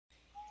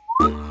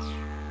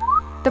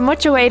The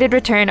much-awaited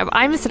return of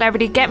I'm a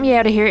Celebrity, Get Me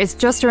Out of Here is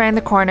just around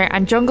the corner,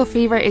 and Jungle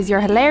Fever is your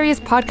hilarious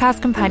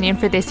podcast companion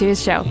for this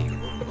year's show.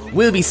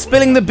 We'll be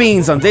spilling the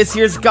beans on this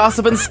year's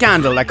gossip and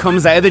scandal that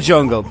comes out of the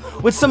jungle,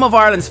 with some of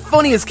Ireland's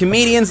funniest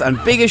comedians and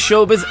biggest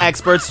showbiz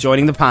experts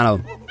joining the panel.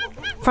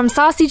 From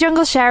saucy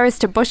jungle showers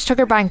to bush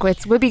tucker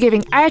banquets, we'll be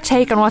giving our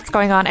take on what's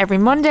going on every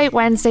Monday,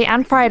 Wednesday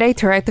and Friday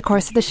throughout the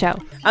course of the show.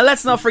 And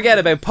let's not forget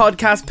about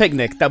Podcast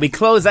Picnic that we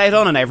close out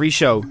on every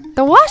show.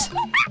 The what?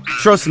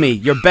 Trust me,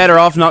 you're better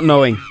off not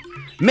knowing.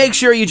 Make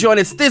sure you join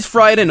us this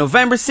Friday,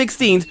 November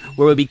 16th,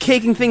 where we'll be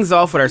kicking things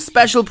off with our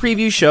special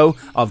preview show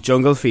of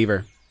Jungle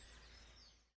Fever.